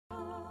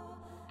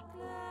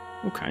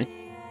Okay.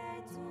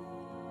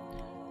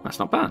 That's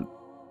not bad.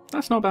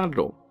 That's not bad at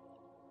all.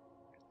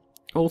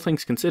 All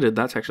things considered,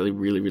 that's actually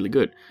really, really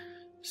good.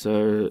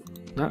 So,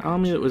 that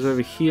army that was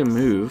over here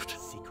moved.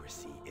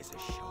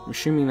 I'm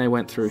assuming they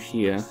went through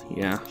here,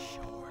 yeah.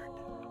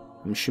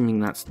 I'm assuming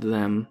that's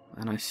them.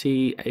 And I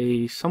see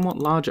a somewhat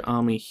larger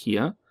army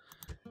here.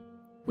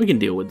 We can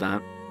deal with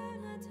that.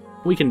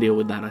 We can deal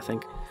with that, I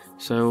think.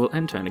 So, we'll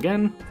end turn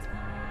again.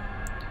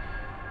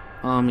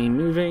 Army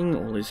moving,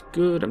 all is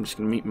good. I'm just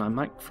going to mute my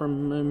mic for a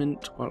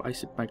moment while I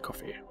sip my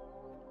coffee.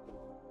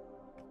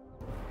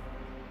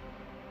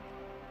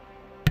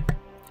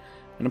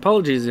 And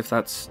apologies if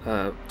that's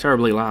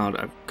terribly loud.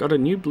 I've got a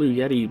new Blue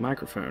Yeti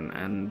microphone,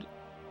 and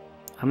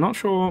I'm not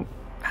sure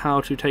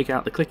how to take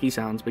out the clicky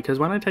sounds, because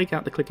when I take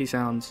out the clicky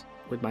sounds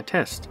with my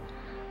test,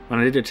 when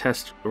I did a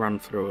test run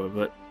through of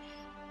it,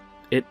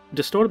 it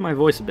distorted my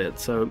voice a bit,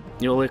 so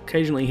you'll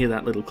occasionally hear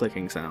that little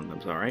clicking sound,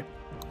 I'm sorry.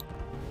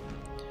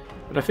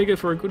 But I figure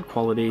for a good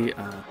quality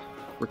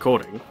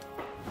recording,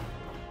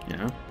 you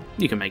know,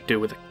 you can make do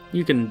with it.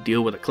 You can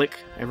deal with a click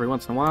every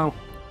once in a while.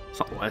 It's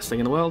not the worst thing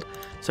in the world.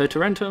 So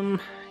Tarentum,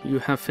 you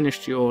have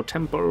finished your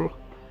temple.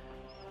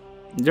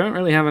 You don't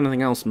really have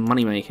anything else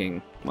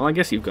money-making. Well, I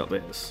guess you've got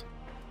this.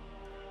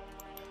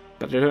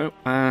 But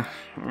I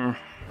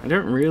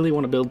don't really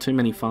want to build too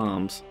many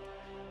farms.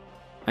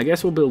 I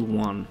guess we'll build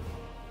one.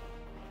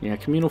 Yeah,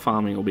 communal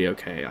farming will be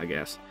okay, I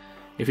guess.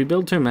 If you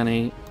build too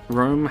many,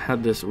 Rome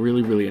had this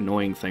really, really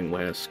annoying thing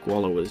where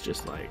squalor was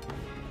just like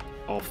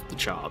off the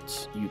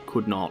charts. You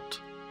could not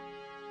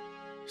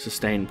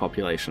sustain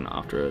population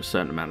after a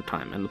certain amount of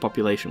time, and the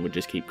population would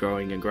just keep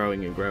growing and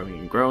growing and growing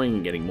and growing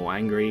and getting more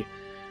angry.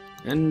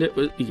 And it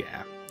was,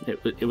 yeah,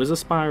 it was a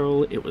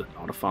spiral. It was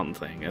not a fun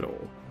thing at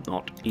all.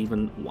 Not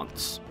even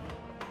once.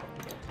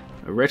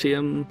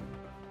 Arretium.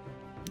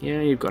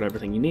 Yeah, you've got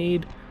everything you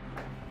need.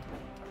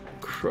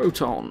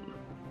 Croton.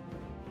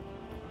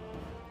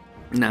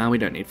 Nah, we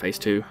don't need phase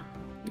 2.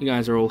 You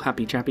guys are all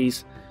happy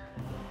chappies.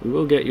 We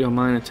will get you a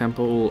minor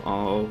temple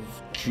of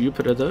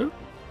Jupiter though.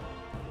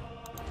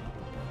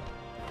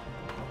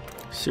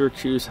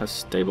 Syracuse has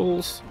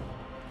stables,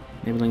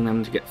 enabling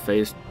them to get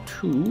phase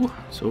 2,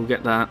 so we'll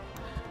get that.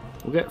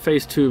 We'll get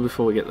phase 2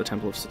 before we get the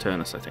Temple of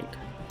Saturnus, I think.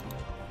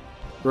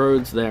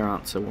 Roads there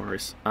aren't so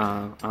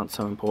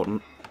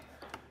important.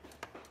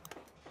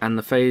 And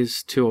the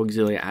phase 2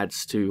 auxiliary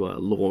adds to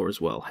law as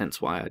well, hence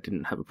why I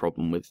didn't have a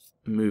problem with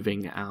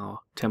moving our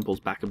temples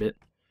back a bit.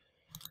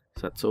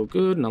 So that's all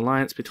good. An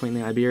alliance between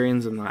the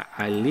Iberians and the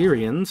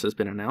Illyrians has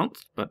been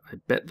announced, but I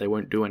bet they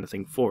won't do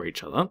anything for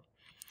each other.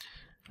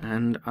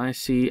 And I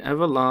see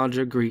ever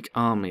larger Greek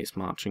armies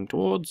marching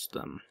towards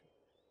them.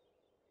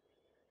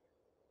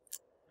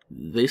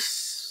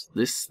 This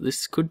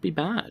could be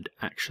bad,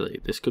 actually.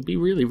 This could be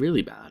really,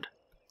 really bad.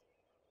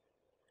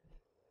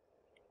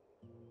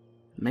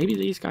 Maybe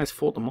these guys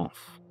fought them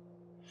off.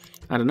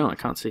 I don't know, I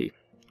can't see.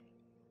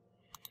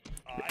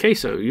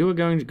 Queso, you are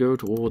going to go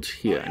towards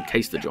here and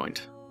case the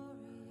joint.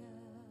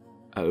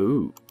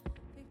 Oh.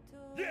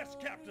 Yes,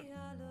 Captain.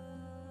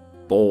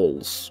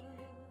 Balls.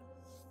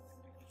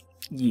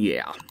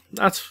 Yeah,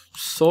 that's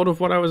sort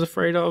of what I was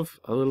afraid of,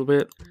 a little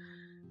bit,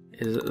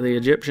 is that the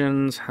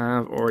Egyptians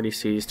have already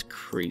seized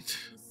Crete.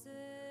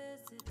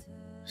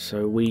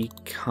 So we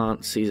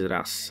can't seize it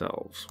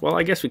ourselves. Well,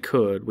 I guess we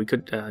could. We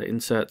could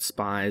insert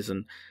spies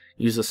and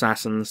use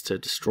assassins to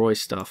destroy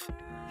stuff.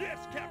 Yes,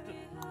 Captain.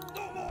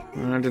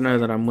 I don't know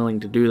that I'm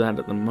willing to do that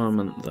at the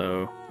moment,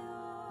 though.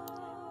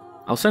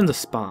 I'll send a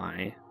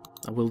spy.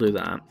 I will do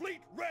that.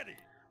 Fleet ready.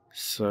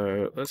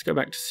 So, let's go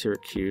back to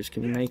Syracuse.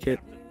 Can you make it?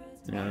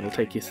 Yeah, it'll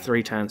take you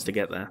 3 turns to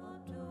get there.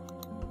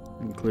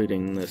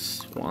 Including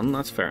this one.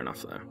 That's fair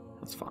enough, though.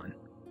 That's fine.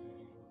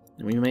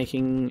 Are we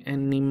making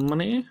any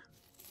money?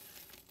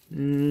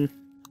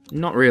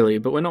 Not really,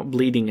 but we're not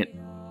bleeding it,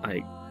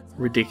 like,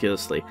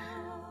 ridiculously.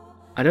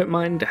 I don't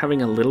mind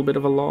having a little bit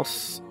of a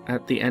loss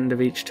at the end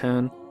of each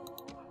turn.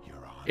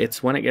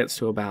 It's when it gets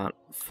to about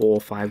 4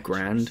 or 5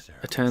 grand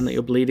a turn that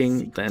you're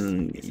bleeding,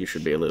 then you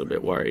should be a little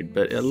bit worried.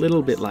 But a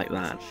little bit like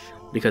that,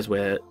 because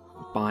we're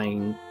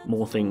buying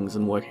more things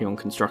and working on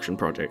construction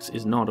projects,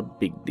 is not a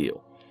big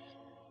deal.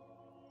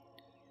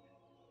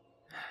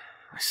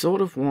 I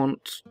sort of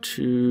want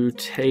to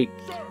take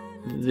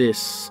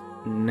this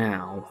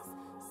now.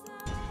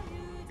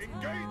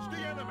 Engage the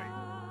enemy.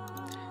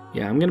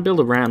 Yeah, I'm going to build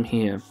a ram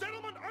here.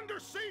 Settlement under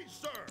siege,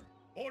 sir.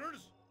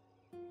 Orders.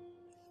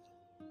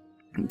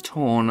 I'm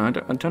torn. I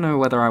don't know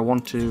whether I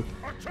want to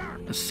Attack.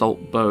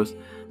 assault both.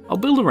 I'll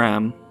build a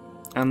ram,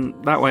 and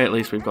that way at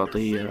least we've got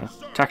the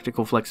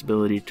tactical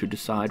flexibility to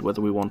decide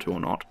whether we want to or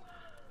not.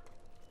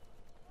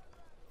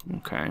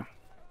 Okay.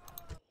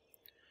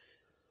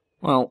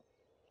 Well,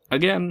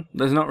 again,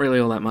 there's not really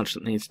all that much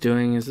that needs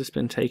doing. Has this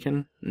been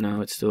taken?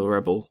 No, it's still a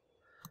rebel.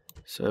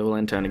 So we'll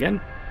end turn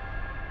again.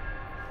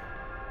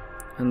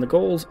 And the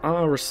Gauls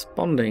are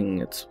responding.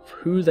 It's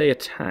who they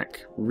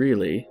attack,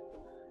 really.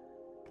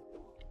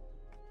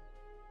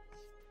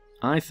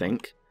 I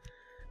think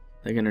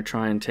they're going to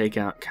try and take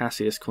out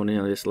Cassius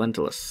Cornelius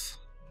Lentulus.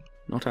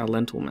 Not our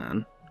lentil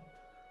man.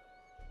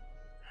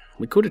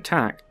 we could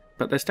attack,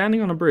 but they're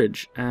standing on a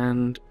bridge,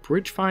 and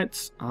bridge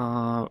fights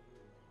are...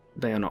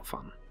 they are not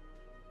fun.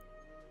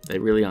 They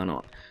really are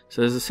not.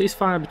 So there's a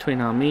ceasefire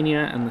between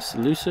Armenia and the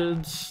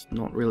Seleucids,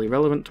 not really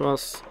relevant to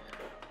us.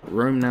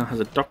 Rome now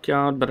has a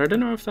dockyard, but I don't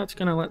know if that's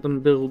going to let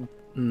them build...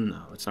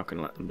 no, it's not going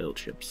to let them build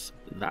ships.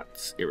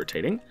 That's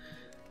irritating.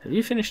 Have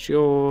you finished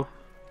your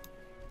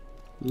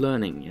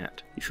learning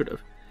yet? You should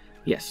have.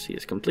 Yes, he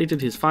has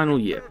completed his final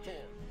year.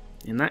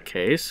 In that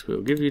case,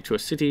 we'll give you to a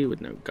city with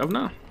no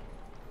governor.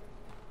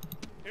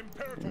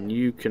 And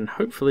you can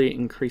hopefully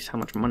increase how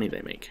much money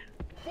they make.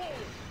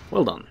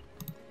 Well done.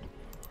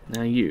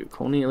 Now you,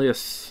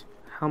 Cornelius,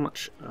 how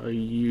much are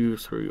you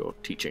through your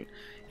teaching?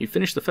 You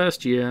finished the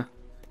first year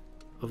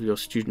of your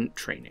student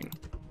training.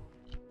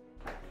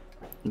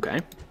 Okay.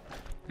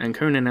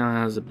 Ancona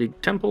now has a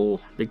big temple.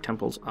 Big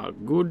temples are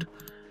good.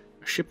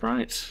 A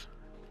shipwright.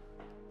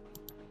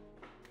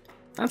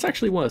 That's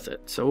actually worth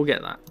it, so we'll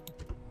get that.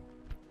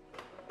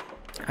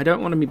 I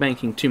don't want to be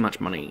making too much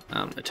money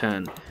a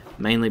turn,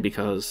 mainly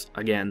because,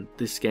 again,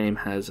 this game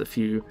has a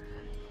few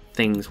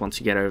things once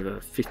you get over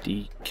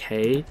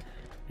 50k.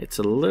 It's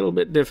a little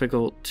bit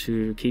difficult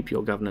to keep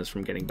your governors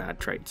from getting bad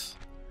traits.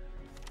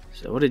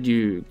 So what did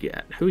you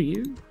get? Who are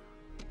you?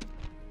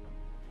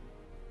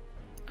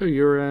 Oh,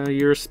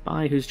 you're a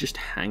spy who's just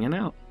hanging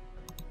out.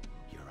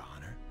 Your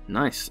Honor.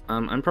 Nice.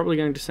 I'm probably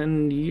going to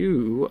send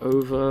you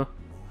over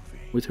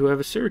with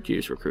whoever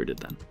Syracuse recruited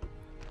then.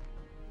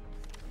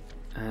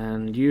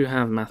 And you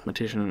have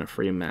mathematician and a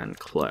free man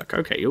clerk.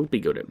 Okay, you'll be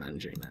good at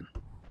managing then.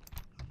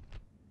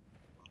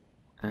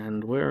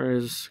 And where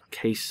is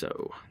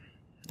Queso?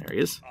 There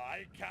he is.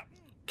 Aye, Captain.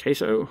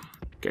 Queso,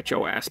 get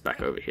your ass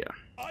back over here.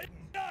 Aye,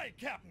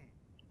 Captain.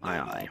 Aye,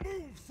 aye.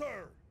 Move,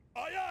 sir.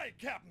 Aye,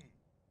 Captain.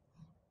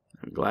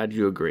 I'm glad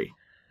you agree.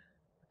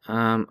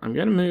 I'm going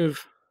to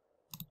move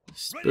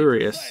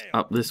Spurious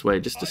up this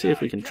way just to see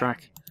if we can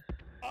track.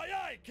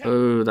 Aye, Captain.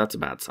 Oh, that's a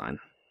bad sign.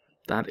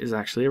 That is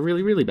actually a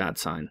really, really bad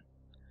sign.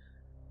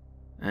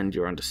 And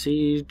you're under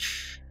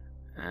siege.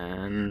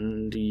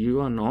 And you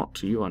are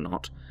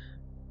not.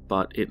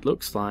 But it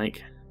looks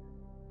like...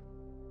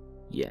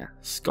 yeah,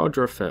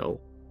 Skodra fell.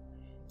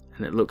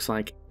 And it looks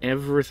like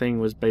everything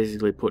was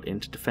basically put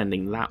into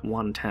defending that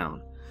one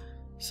town.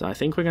 So I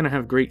think we're going to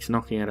have Greeks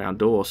knocking at our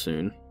door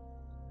soon.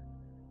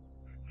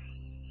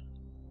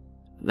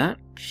 That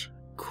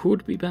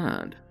could be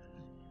bad.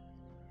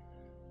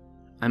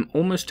 I'm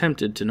almost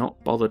tempted to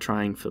not bother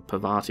trying for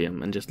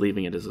Patavium and just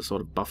leaving it as a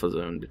sort of buffer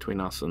zone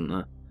between us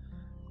and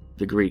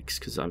the Greeks,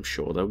 because I'm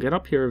sure they'll get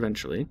up here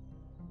eventually.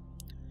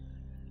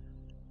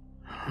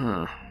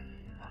 Huh.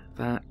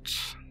 That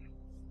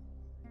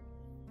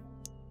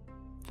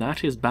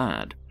is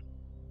bad.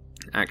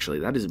 Actually,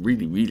 that is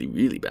really, really,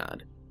 really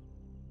bad.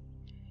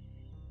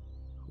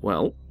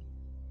 Well,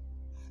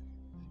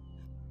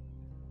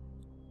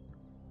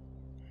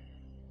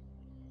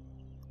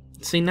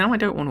 see, now I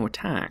don't want to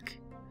attack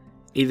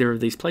either of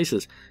these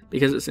places,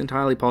 because it's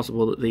entirely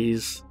possible that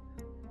these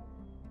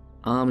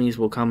armies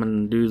will come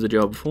and do the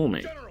job for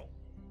me. General.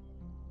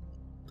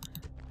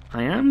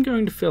 I am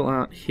going to fill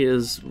out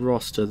his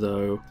roster,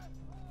 though.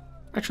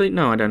 Actually,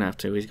 no, I don't have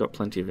to. He's got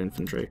plenty of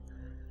infantry.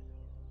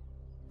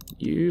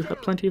 You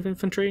have plenty of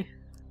infantry?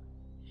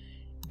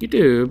 You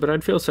do, but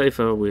I'd feel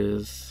safer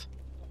with...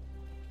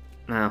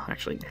 no,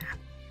 actually, nah.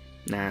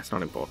 Nah, it's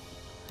not important.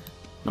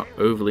 Not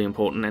overly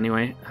important,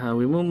 anyway.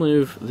 We will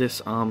move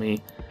this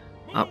army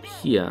up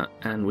here,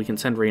 and we can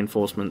send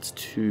reinforcements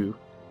to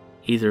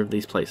either of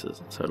these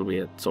places. So it'll be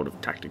a sort of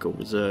tactical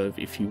reserve,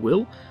 if you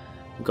will.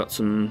 We've got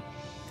some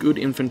good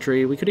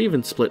infantry. We could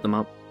even split them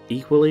up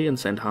equally and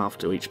send half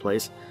to each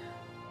place.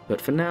 But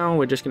for now,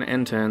 we're just going to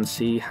enter and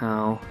see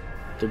how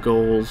the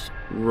Gauls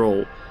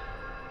roll.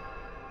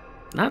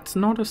 That's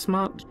not a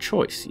smart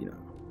choice, you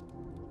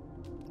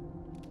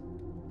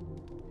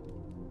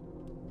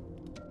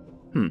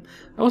know.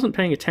 I wasn't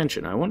paying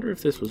attention. I wonder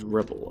if this was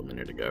rebel a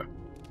minute ago.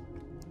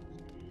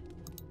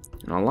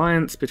 An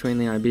alliance between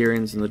the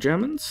Iberians and the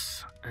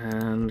Germans,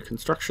 and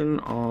construction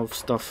of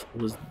stuff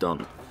was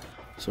done.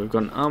 So we've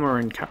got an armor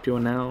in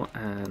Capua now,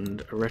 and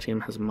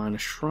Arretium has a minor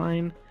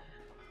shrine.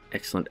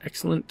 Excellent,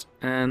 excellent.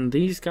 And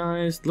these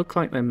guys look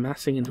like they're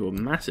massing into a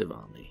massive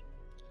army.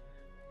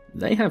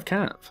 They have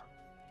cav.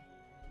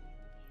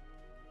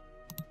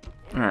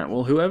 Alright,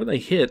 well, whoever they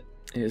hit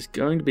is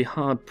going to be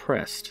hard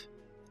pressed.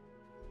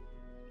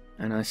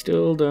 And I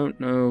still don't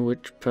know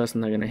which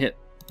person they're going to hit.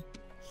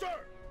 Sir.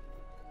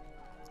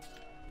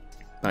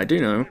 But I do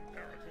know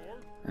Imperator.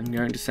 I'm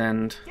going to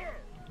send Sir.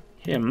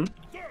 him,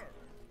 Sir.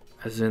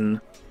 as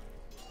in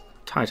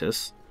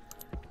Titus,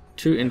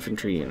 2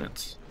 infantry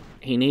units.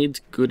 He needs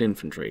good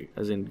infantry,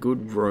 as in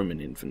good Roman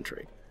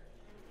infantry,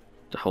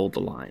 to hold the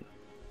line.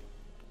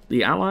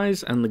 The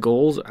Allies and the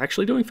Gauls are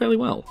actually doing fairly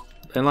well.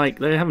 They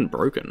haven't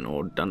broken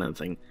or done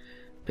anything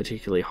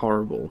particularly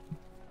horrible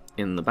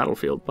in the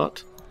battlefield,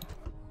 but,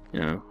 you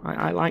know,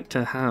 I like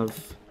to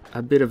have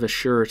a bit of a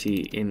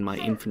surety in my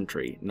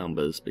infantry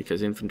numbers,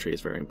 because infantry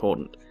is very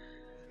important.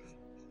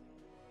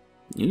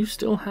 You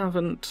still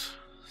haven't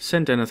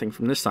sent anything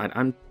from this side.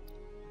 I'm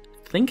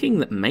thinking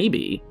that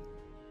maybe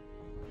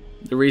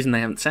the reason they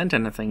haven't sent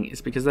anything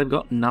is because they've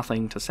got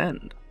nothing to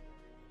send.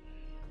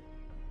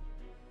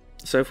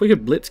 So if we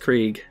could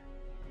blitzkrieg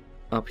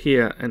up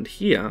here and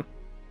here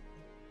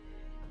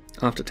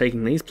after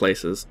taking these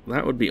places,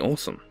 that would be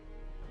awesome.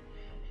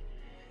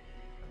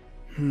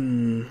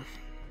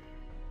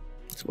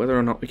 It's whether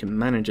or not we can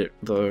manage it,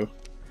 though.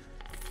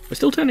 We're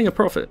still turning a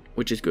profit,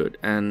 which is good,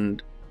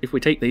 and if we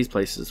take these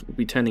places, we'll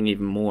be turning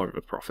even more of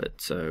a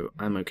profit, so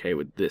I'm okay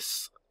with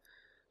this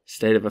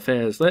state of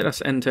affairs. Let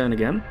us end turn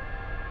again.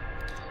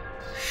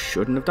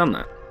 Shouldn't have done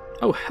that.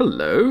 Oh,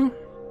 hello!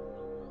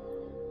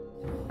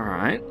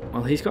 Alright,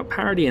 well, he's got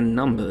parity in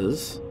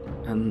numbers,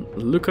 and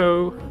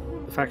Luco,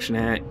 the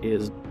factionaire,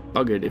 is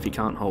buggered if he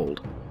can't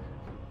hold.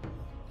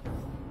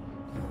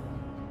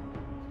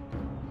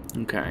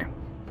 Okay.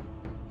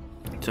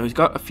 So he's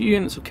got a few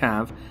units of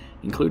cav,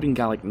 including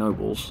Gallic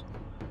nobles.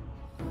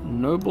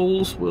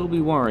 Nobles will be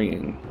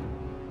worrying.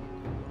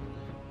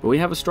 But we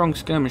have a strong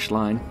skirmish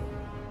line,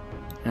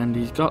 and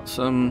he's got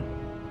some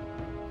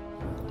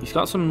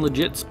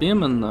legit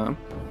spearmen though.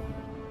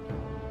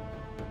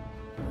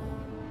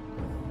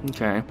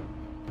 Okay.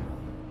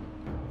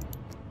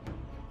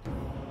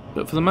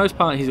 But for the most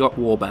part he's got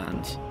war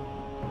bands.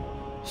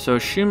 So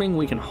assuming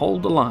we can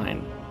hold the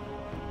line,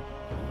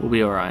 we'll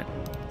be alright.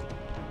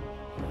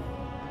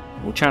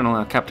 We'll channel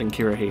our Captain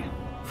Kirahi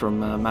from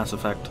Mass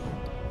Effect.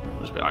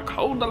 Just be like,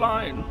 hold the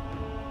line!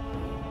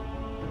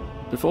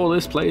 Before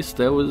this place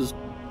there was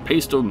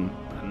Paestum,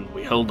 and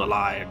we held the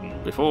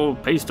line. Before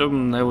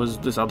Paestum there was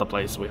this other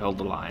place, we held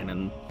the line,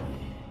 and...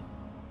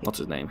 what's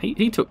his name?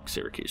 He took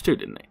Syracuse too,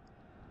 didn't he?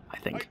 I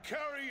think. I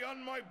carry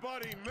on my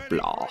body many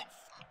Blah. great-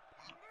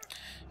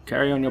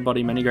 Carry on your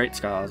body many great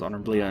scars,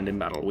 honourably earned in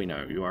battle. We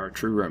know, you are a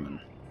true Roman.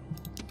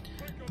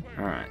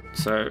 Alright,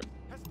 so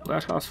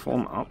let us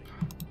form up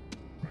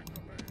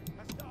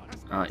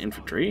our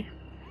infantry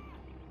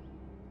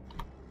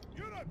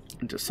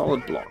into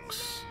solid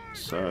blocks.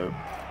 So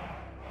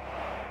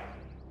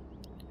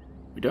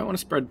we don't want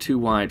to spread too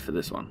wide for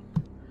this one.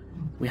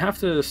 We have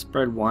to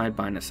spread wide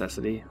by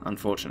necessity,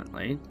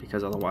 unfortunately,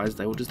 because otherwise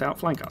they will just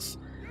outflank us.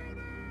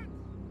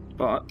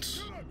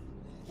 But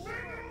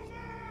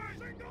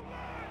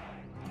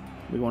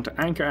we want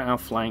to anchor our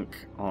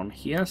flank on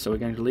here, so we're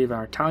going to leave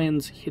our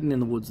Italians hidden in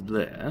the woods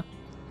there.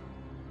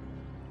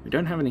 We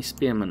don't have any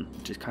spearmen,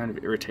 which is kind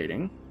of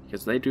irritating,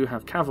 because they do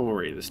have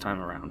cavalry this time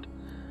around.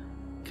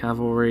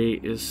 Cavalry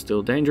is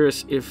still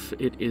dangerous if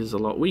it is a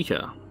lot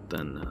weaker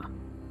than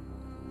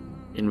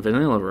in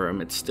vanilla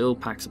Rome. It still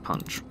packs a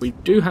punch. We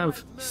do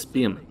have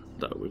spearmen,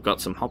 though. We've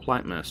got some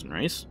hoplite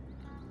mercenaries,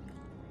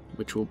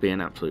 which will be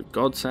an absolute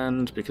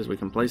godsend, because we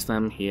can place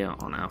them here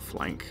on our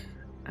flank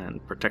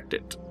and protect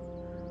it.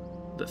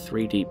 The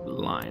 3-deep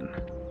line.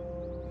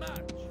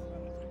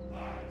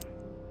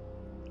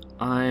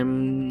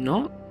 I'm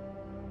not...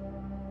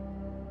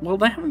 well,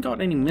 they haven't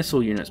got any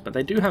missile units, but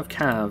they do have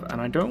cav,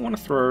 and I don't want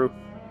to throw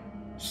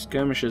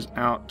skirmishers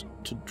out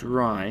to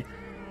dry.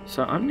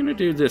 So I'm going to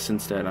do this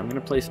instead. I'm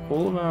going to place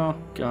all of our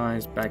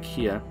guys back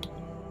here,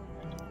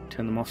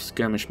 turn them off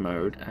skirmish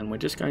mode, and we're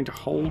just going to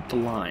hold the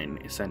line,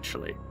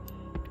 essentially.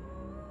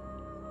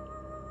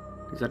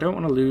 Because I don't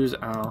want to lose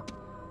our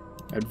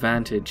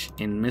advantage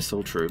in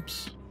missile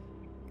troops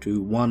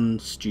to one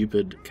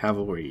stupid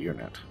cavalry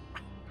unit.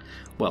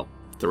 Well,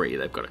 3,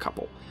 they've got a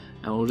couple.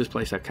 And we'll just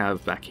place our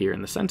cav back here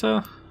in the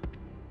center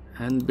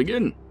and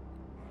begin.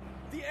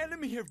 The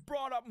enemy have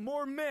brought up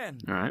more men.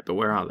 Alright, but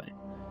where are they?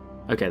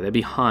 Okay, they're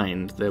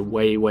behind. They're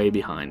way, way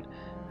behind.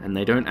 And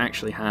they don't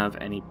actually have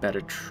any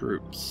better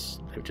troops.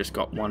 They've just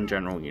got one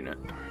general unit.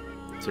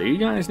 So you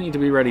guys need to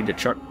be ready to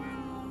chuck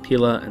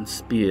pillar and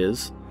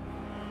spears.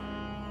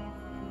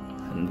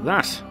 And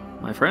that,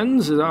 my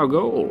friends, is our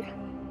goal.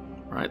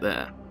 Right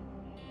there.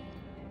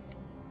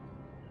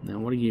 Now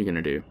what are you going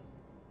to do?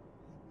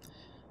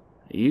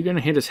 Are you going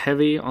to hit us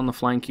heavy on the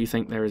flank you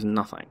think there is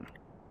nothing?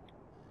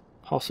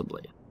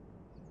 Possibly.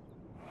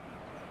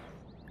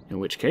 In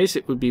which case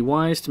it would be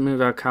wise to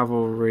move our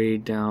cavalry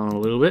down a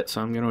little bit,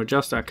 so I'm going to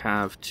adjust our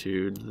cav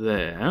to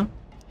there.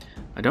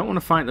 I don't want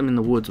to fight them in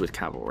the woods with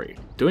cavalry.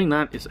 Doing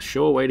that is a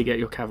sure way to get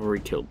your cavalry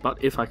killed,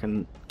 but if I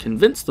can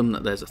convince them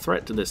that there's a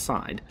threat to this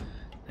side,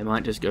 they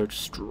might just go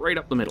straight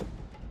up the middle.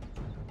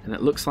 And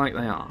it looks like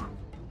they are.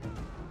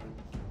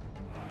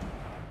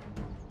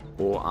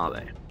 Or are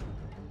they?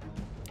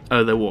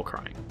 Oh, they're war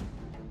crying.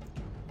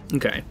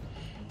 Okay.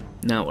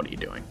 Now what are you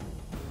doing?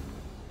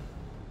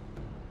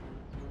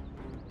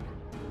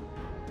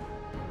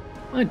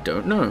 I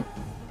don't know.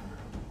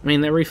 I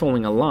mean, they're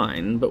reforming a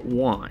line, but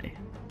why?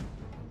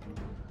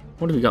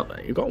 What have you got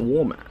there? You've got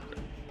Warband.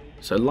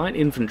 So light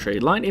infantry.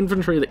 Light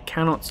infantry that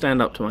cannot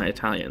stand up to my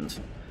Italians.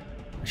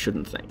 I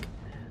shouldn't think.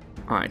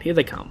 Alright, here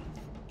they come.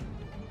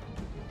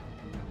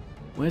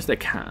 Where's their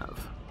cav?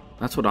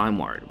 That's what I'm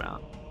worried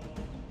about.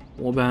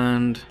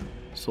 Warband,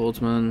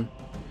 swordsman,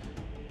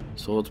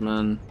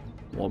 swordsman,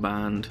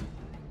 warband.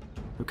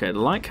 Okay, the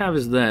light cav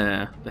is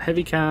there. The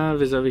heavy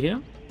cav is over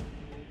here.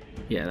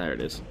 Yeah, there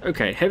it is.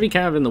 Okay, heavy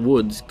cav in the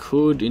woods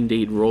could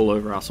indeed roll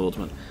over our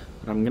swordsman.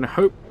 But I'm going to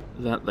hope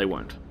that they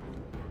won't.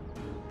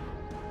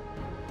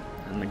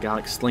 And the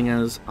Gallic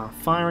slingers are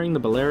firing, the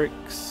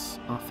Balearics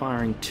are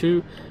firing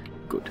too.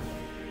 Good.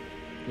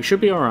 We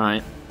should be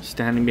alright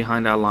standing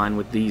behind our line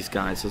with these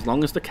guys, as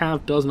long as the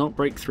cav does not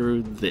break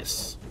through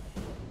this.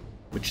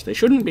 Which they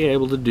shouldn't be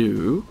able to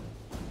do,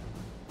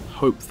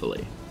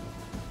 hopefully.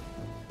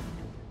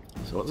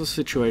 So what's the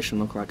situation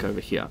look like over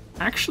here?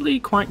 Actually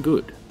quite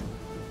good.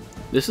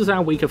 This is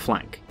our weaker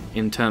flank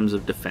in terms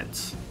of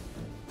defense.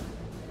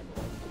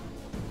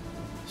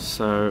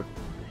 So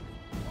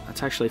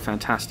that's actually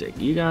fantastic.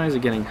 You guys are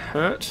getting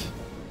hurt,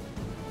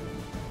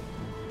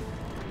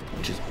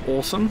 which is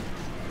awesome.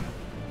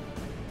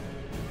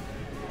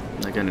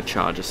 They're going to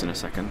charge us in a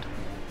second.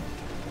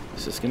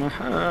 This is going to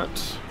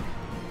hurt.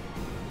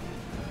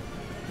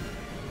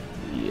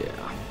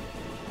 Yeah.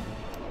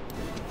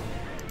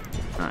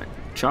 Alright,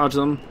 charge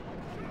them.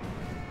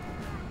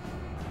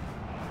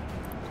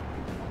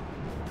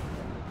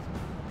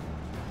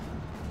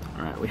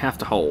 Alright, we have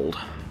to hold.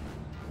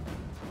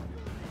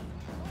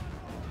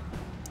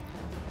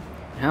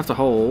 We have to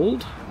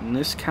hold, and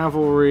this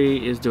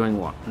cavalry is doing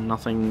what?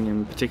 Nothing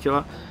in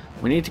particular.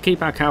 We need to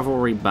keep our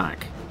cavalry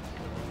back.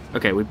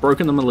 Okay, we've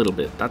broken them a little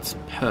bit. That's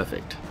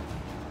perfect.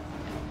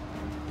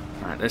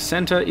 Alright, their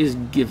center is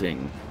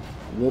giving.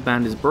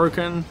 Warband is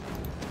broken.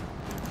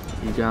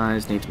 You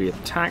guys need to be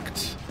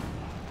attacked.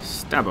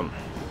 Stab them.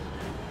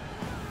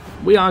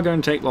 We are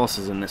going to take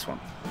losses in this one.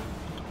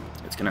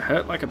 It's going to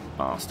hurt like a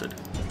bastard.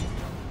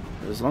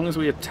 But as long as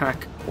we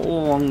attack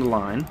all along the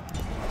line,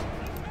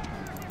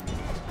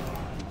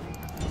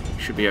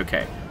 we should be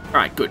okay.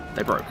 Alright, good.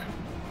 They broke.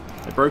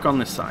 They broke on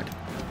this side.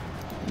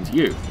 And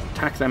you,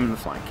 attack them in the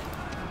flank.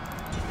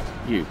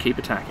 You, keep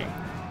attacking.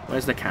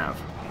 Where's the cav?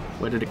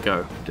 Where did it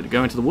go? Did it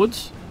go into the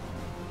woods?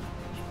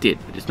 It did,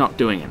 but it's not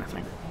doing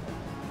anything.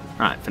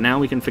 Alright, for now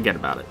we can forget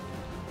about it.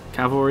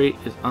 Cavalry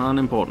is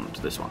unimportant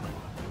to this one.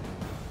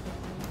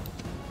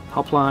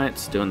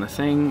 Hoplites doing the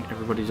thing.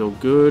 Everybody's all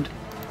good.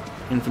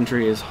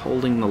 Infantry is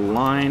holding the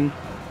line.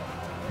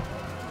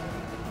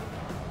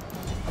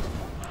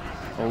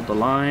 Hold the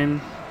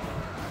line.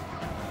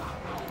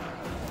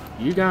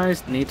 You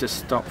guys need to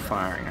stop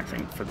firing, I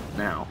think, for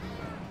now.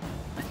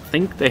 I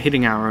think they're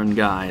hitting our own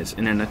guys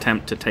in an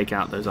attempt to take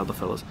out those other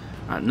fellas.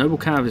 Noble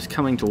Cav is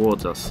coming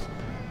towards us.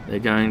 They're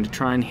going to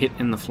try and hit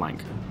in the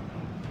flank.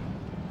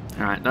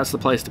 Alright, that's the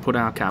place to put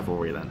our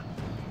cavalry then.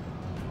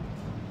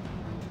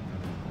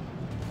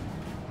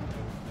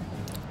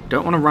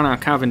 Don't want to run our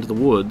cav into the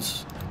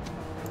woods.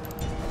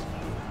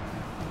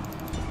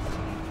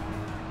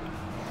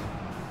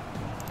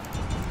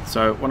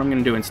 So what I'm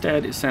going to do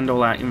instead is send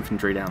all our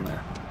infantry down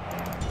there.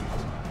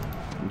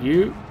 And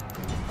you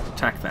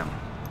attack them.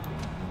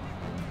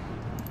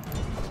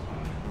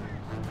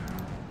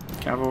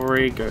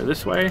 Cavalry, go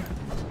this way.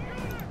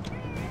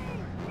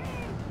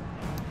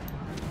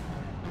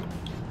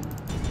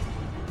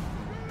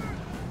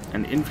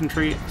 And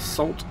infantry,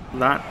 assault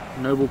that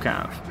noble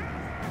cav.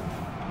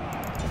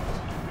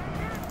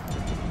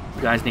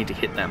 You guys need to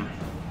hit them.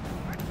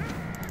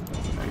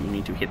 No, you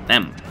need to hit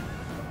them.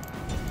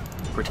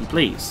 Pretty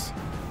please.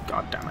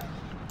 God damn it.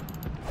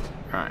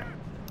 Alright.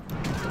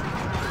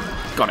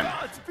 Got him.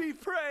 Gods be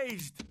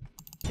praised!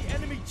 The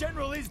enemy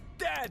general is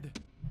dead!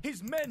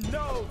 His men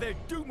know their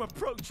doom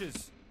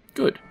approaches.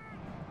 Good.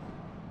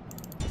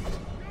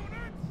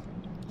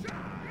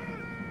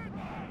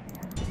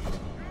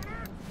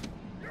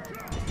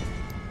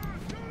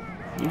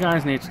 You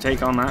guys need to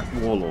take on that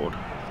warlord.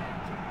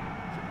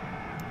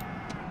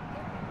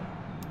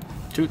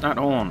 Toot that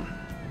horn.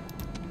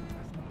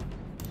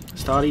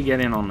 Stardy, get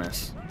in on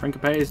this.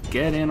 Principes,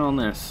 get in on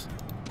this.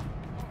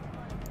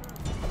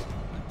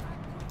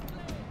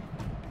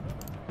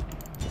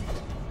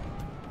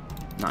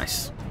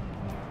 Nice.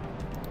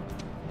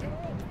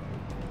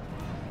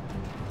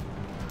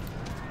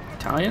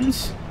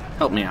 Italians,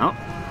 help me out.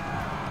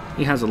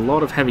 He has a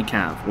lot of heavy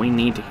cav. We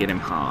need to hit him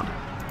hard.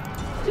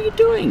 What are you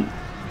doing?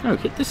 No,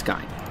 hit this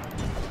guy.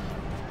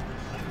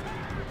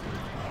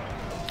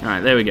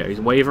 Alright, there we go.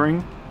 He's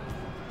wavering.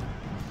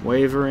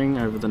 Wavering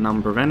over the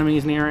number of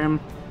enemies near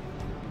him.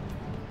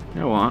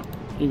 You know what?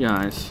 You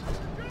guys.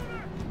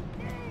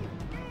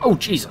 Oh,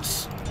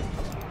 Jesus!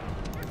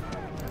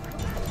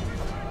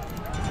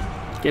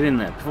 Get in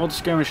there before the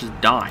skirmishers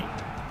die.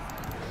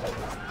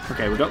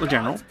 Okay, we got the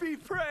general. Gods be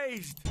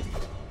praised!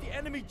 The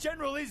enemy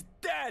general is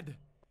dead!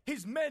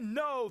 His men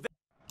know that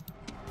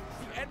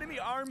the enemy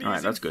army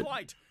is in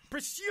flight.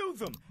 Pursue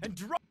them and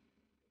drive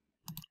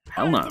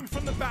them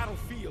from the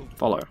battlefield.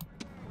 Follow.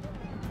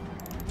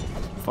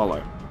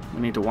 Follow.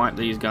 We need to wipe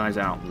these guys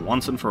out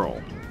once and for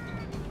all.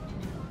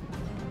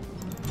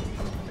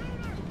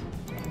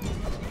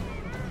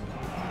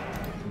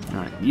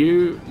 Alright,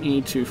 you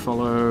need to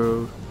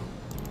follow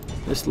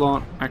this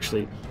lot.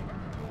 Actually,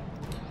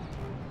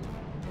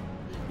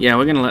 yeah,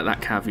 we're going to let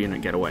that cav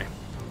unit get away.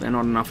 They're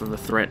not enough of a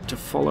threat to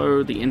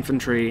follow. The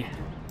infantry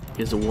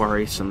is a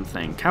worrisome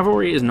thing.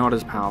 Cavalry is not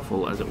as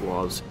powerful as it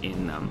was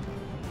in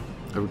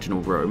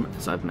original Rome,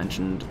 as I've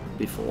mentioned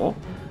before.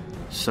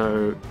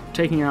 So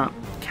taking out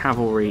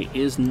cavalry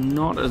is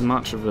not as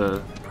much of a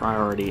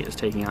priority as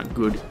taking out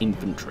good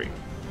infantry.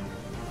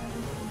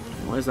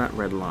 Where's that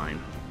red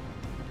line?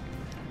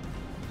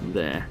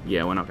 There.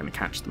 Yeah, we're not going to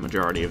catch the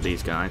majority of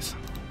these guys.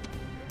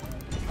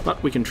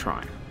 But we can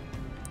try.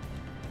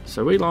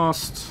 So we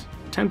lost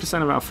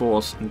 10% of our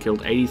force and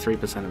killed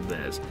 83% of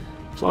theirs.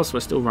 Plus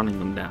we're still running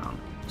them down.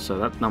 So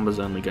that number's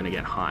only going to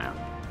get higher.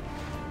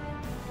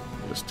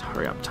 Just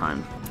hurry up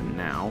time for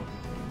now.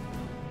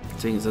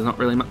 Seeing as there's not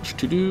really much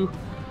to do.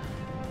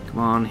 Come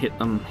on, hit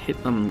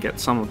them, get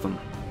some of them.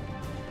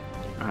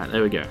 Alright,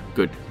 there we go.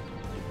 Good.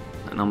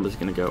 That number's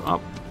going to go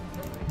up.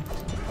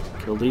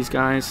 Kill these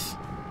guys.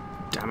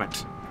 Damn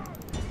it.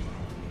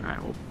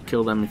 Alright, we'll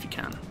kill them if you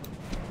can.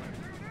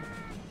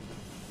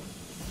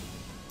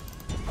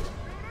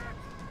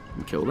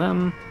 And kill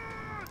them.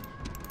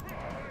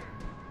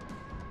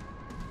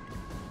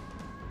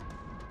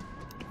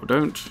 Or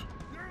don't.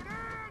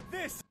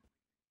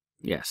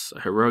 Yes, a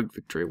heroic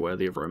victory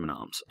worthy of Roman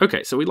arms.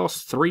 Okay, so we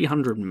lost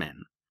 300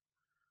 men.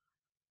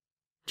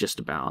 Just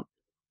about.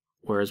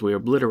 Whereas we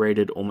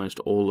obliterated almost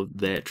all of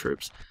their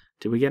troops.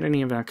 Did we get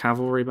any of our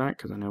cavalry back?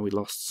 Because I know we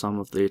lost some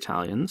of the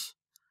Italians.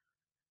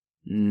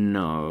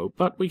 No,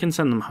 but we can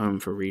send them home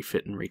for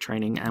refit and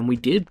retraining, and we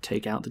did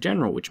take out the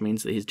general, which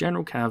means that his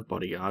general cav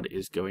bodyguard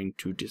is going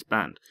to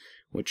disband,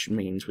 which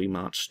means we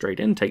march straight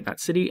in, take that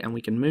city, and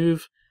we can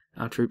move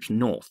our troops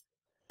north.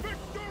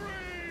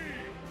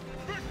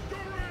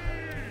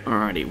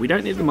 Alrighty, we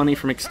don't need the money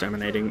from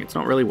exterminating, it's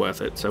not really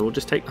worth it, so we'll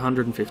just take the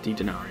 150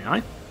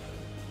 denarii.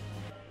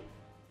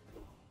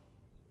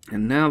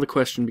 And now the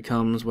question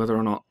becomes whether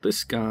or not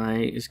this guy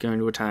is going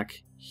to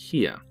attack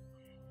here.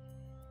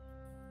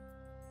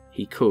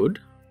 He could.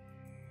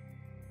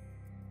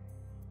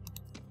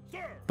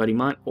 But he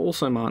might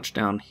also march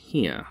down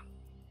here.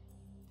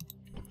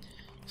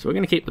 So we're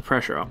going to keep the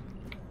pressure up.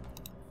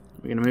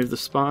 We're going to move the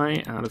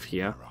spy out of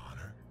here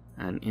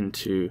and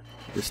into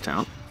this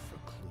town.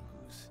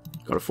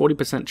 Got a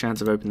 40%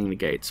 chance of opening the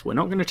gates. We're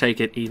not going to take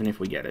it even if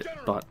we get it,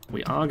 but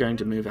we are going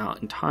to move our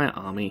entire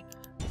army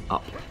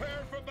up.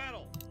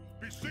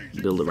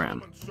 Build a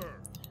ram.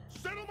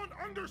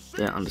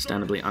 They're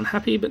understandably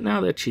unhappy, but now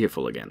they're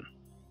cheerful again.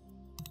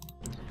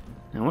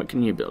 Now what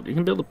can you build? You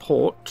can build a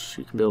port,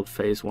 you can build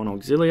phase 1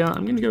 auxilia.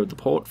 I'm going to go with the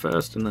port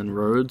first and then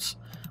roads.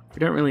 We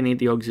don't really need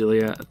the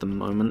auxilia at the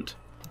moment,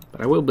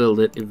 but I will build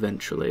it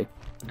eventually,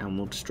 and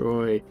we'll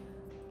destroy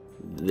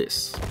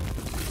this.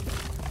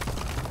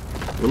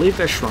 We'll leave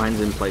their shrines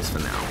in place for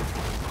now,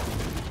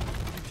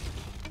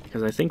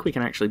 because I think we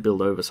can actually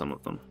build over some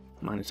of them.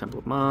 Minor Temple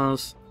of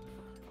Mars.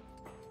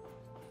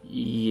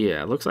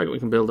 Yeah, looks like we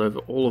can build over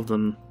all of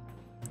them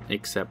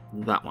except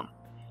that one.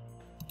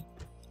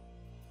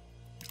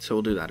 So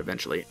we'll do that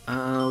eventually.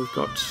 We've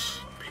got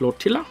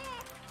Plautilla,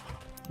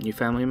 new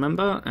family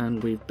member,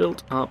 and we've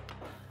built up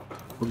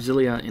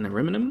Auxilia in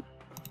Ariminum.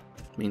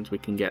 Means we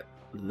can get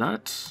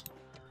that.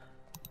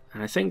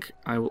 And I think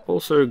I will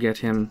also get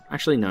him...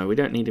 Actually, no, we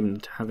don't need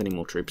him to have any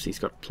more troops. He's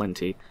got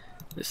plenty.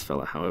 This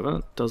fella, however,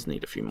 does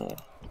need a few more.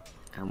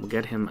 And we'll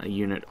get him a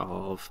unit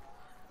of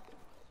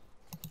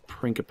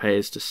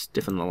Principes to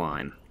stiffen the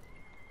line.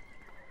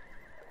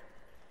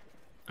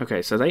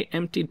 Okay, so they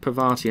emptied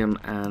Patavium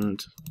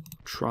and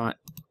God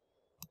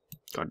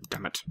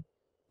damn it.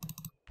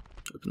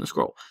 Open the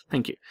scroll.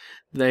 Thank you.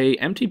 They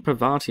emptied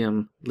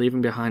Patavium,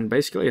 leaving behind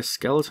basically a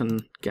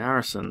skeleton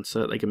garrison so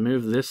that they can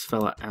move this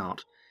fella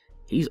out.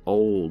 He's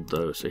old,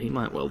 though, so he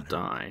might well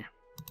die.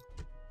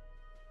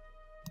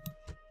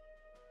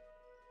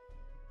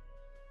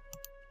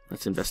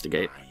 Let's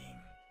investigate.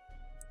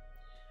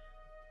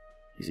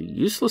 He's a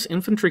useless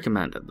infantry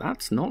commander.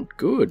 That's not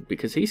good,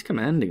 because he's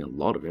commanding a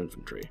lot of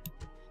infantry.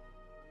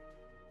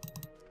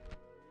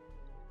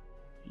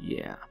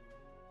 Yeah.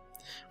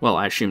 Well,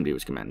 I assumed he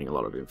was commanding a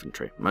lot of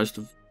infantry. Most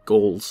of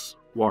Gaul's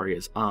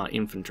warriors are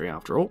infantry,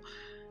 after all.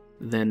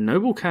 Their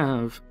noble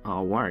cav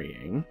are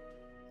worrying.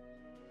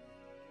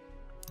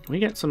 Can we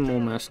get some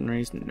more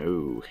mercenaries?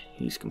 No,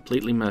 he's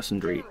completely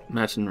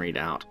mercenaried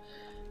out.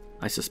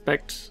 I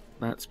suspect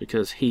that's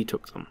because he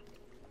took them.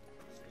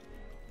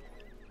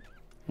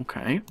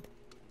 Okay.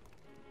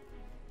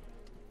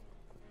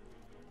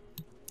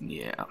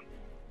 Yeah.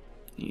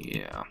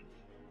 Yeah.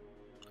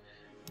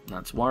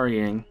 That's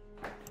worrying.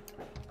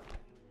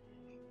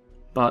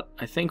 But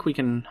I think we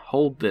can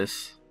hold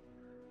this.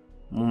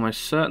 I'm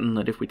almost certain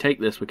that if we take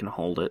this, we can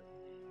hold it.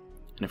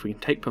 And if we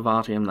can take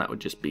Patavium, that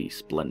would just be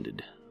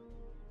splendid.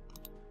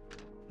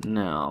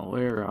 Now,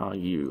 where are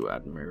you,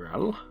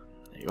 Admiral?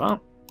 There you are.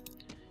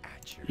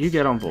 You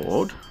get on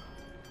board.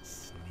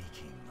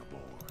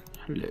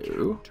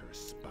 Hello.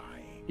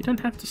 You don't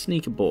have to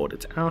sneak aboard.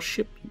 It's our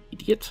ship, you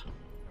idiot.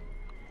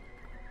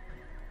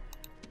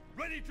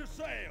 Ready to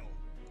sail.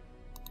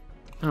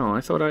 Oh,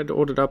 I thought I'd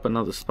ordered up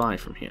another spy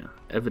from here.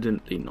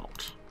 Evidently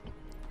not.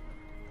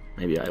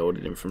 Maybe I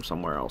ordered him from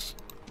somewhere else.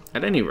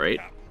 At any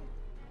rate,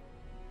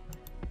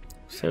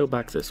 sail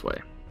back this way.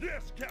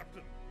 Yes,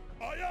 Captain.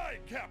 Aye, aye,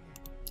 Captain.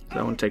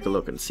 I want to take a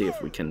look and see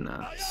if we can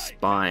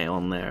spy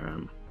on their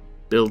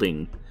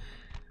building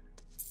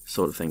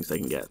sort of things they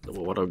can get,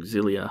 or what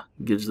Auxilia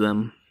gives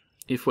them.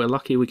 If we're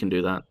lucky, we can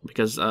do that,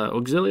 because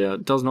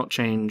Auxilia does not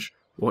change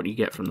what you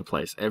get from the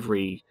place.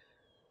 Every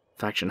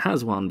faction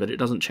has one, but it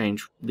doesn't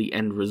change the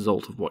end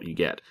result of what you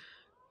get.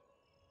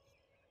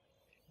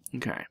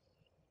 Okay.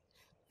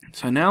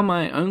 So now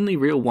my only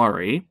real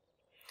worry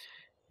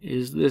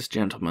is this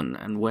gentleman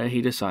and where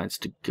he decides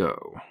to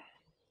go.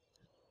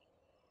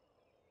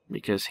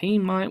 Because he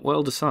might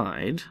well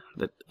decide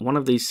that one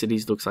of these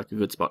cities looks like a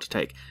good spot to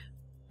take,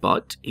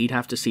 but he'd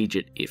have to siege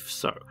it if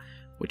so,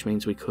 which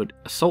means we could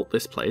assault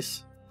this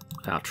place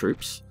with our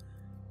troops,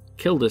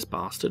 kill this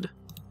bastard,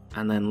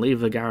 and then leave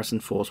the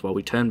garrison force while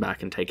we turn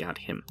back and take out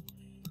him.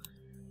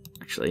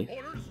 Actually,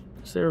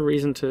 is there a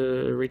reason to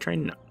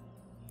retrain? No.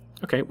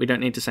 Okay, we don't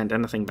need to send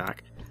anything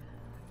back.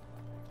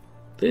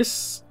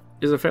 This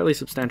is a fairly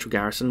substantial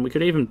garrison. We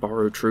could even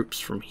borrow troops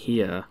from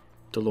here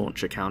to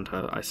launch a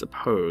counter, I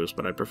suppose,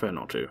 but I'd prefer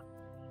not to.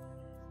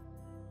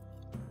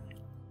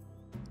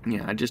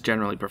 Yeah, I just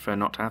generally prefer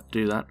not to have to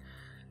do that.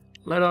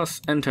 Let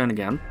us end turn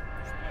again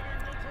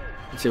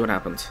and see what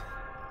happens.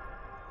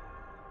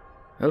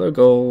 Hello,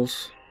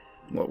 Gauls.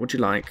 What would you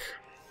like?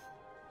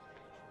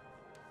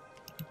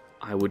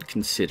 I would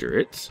consider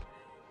it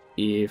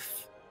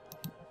if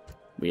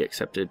we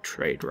accepted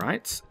trade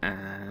rights,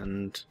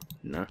 and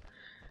no.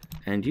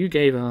 And you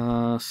gave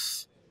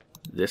us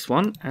this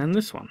one and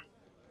this one.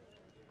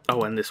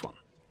 Oh, and this one.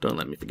 Don't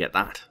let me forget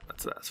that.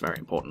 That's very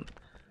important.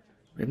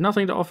 We have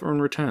nothing to offer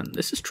in return.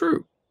 This is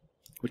true,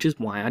 which is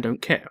why I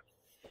don't care.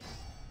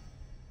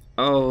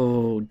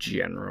 Oh,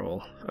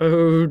 General.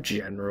 Oh,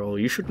 General.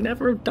 You should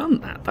never have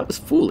done that. That was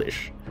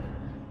foolish.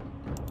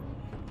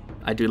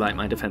 I do like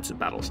my defensive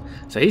battles.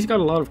 So he's got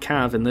a lot of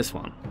cav in this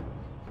one.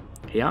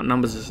 He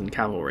outnumbers us in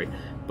cavalry,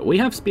 but we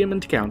have spearmen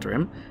to counter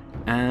him,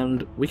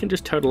 and we can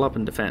just total up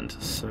and defend.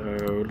 So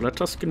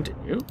let us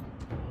continue.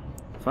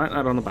 Fight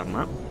that on the battle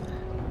map.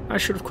 I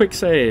should have quick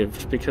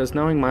saved, because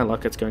knowing my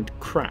luck, it's going to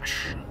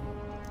crash.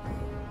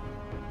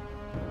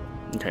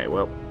 Okay,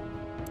 well,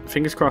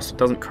 fingers crossed it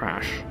doesn't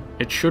crash.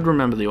 It should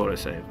remember the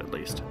autosave, at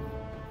least.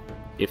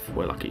 If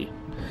we're lucky.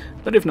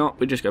 But if not,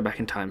 we just go back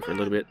in time for a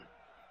little bit.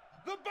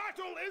 The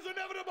battle is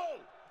inevitable,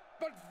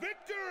 but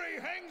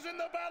victory hangs in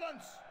the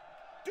balance.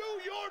 Do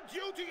your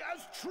duty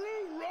as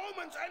true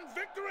Romans, and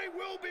victory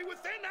will be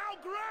within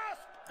our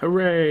grasp.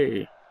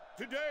 Hooray!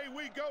 Today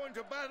we go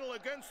into battle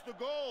against the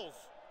Gauls.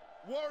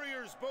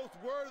 Warriors both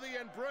worthy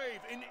and brave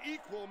in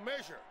equal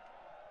measure.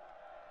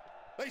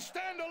 They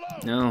stand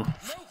alone. No.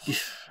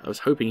 I was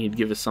hoping he'd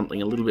give us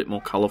something a little bit more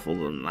colourful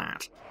than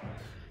that.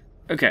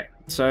 Okay,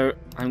 so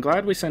I'm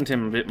glad we sent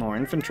him a bit more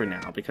infantry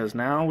now, because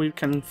now we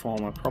can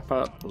form a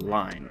proper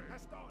line.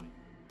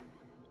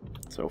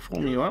 So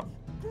form you up.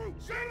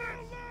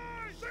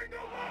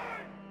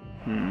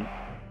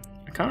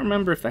 I can't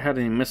remember if they had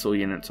any missile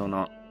units or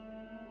not.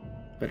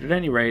 But at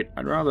any rate,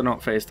 I'd rather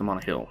not face them on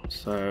a hill,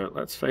 so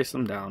let's face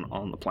them down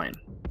on the plain.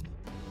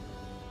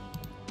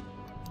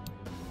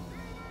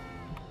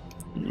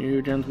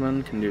 You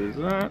gentlemen can do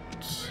that.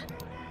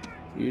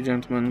 You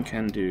gentlemen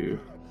can do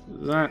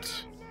that.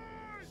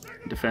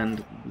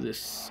 Defend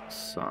this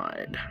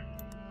side.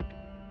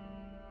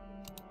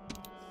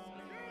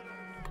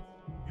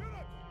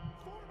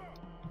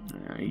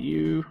 Now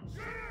you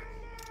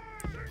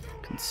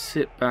can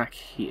sit back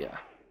here,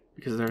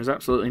 because there is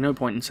absolutely no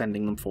point in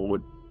sending them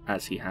forward,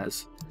 as he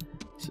has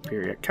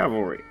superior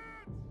cavalry.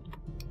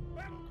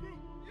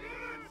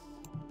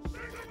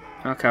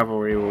 Our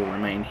cavalry will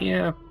remain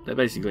here. They're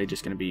basically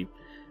just going to be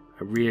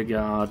a rear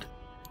guard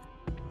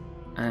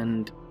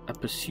and a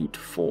pursuit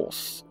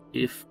force,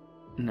 if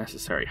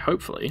necessary.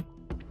 Hopefully,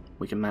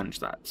 we can manage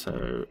that.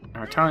 So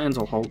our Italians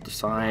will hold the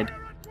side.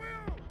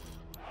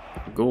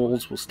 The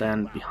Gauls will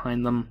stand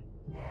behind them.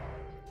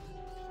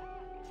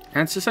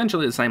 And it's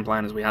essentially the same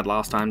plan as we had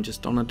last time,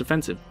 just on a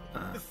defensive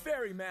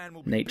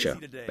nature,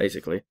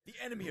 basically. The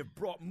enemy have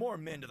brought more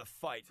men to the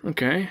fight.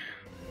 Okay.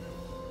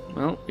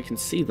 Well, we can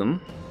see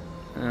them.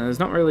 There's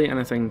not really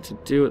anything to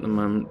do at the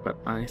moment, but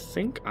I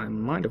think I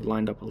might have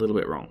lined up a little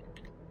bit wrong.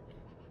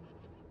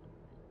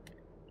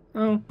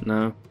 Oh,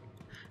 no.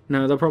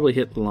 No, they'll probably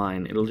hit the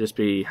line. It'll just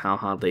be how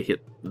hard they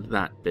hit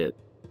that bit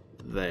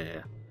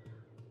there.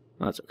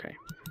 That's okay.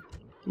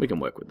 We can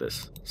work with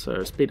this.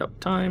 So speed up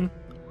time.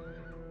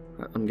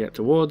 Let them get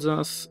towards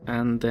us,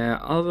 and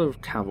their other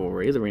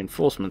cavalry, the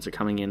reinforcements, are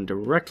coming in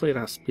directly at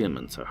our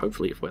spearmen, so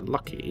hopefully if we're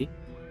lucky,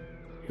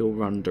 he'll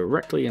run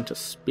directly into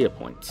spear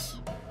points.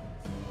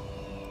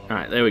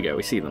 Alright, there we go,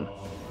 we see them.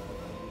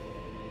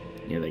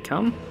 Here they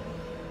come.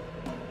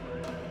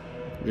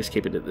 We'll just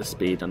keep it at this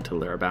speed until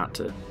they're about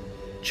to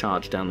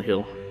charge down the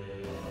hill.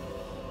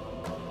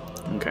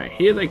 Okay,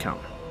 here they come.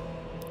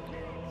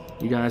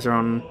 You guys are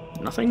on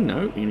nothing?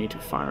 No, you need to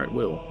fire at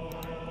will.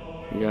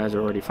 You guys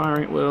are already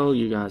firing at will,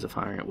 you guys are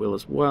firing at will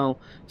as well.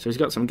 So he's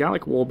got some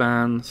Gallic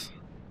warbands,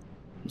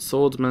 some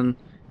swordsmen,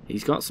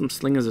 he's got some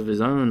slingers of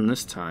his own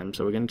this time,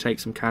 so we're going to take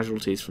some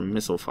casualties from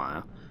missile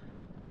fire.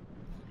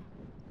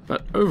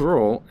 But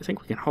overall, I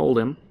think we can hold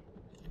him.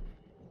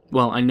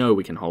 Well, I know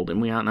we can hold him,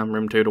 we outnumber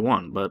him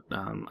 2-1, but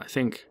I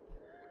think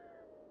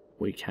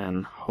we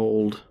can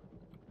hold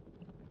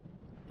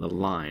the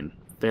line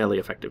fairly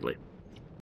effectively.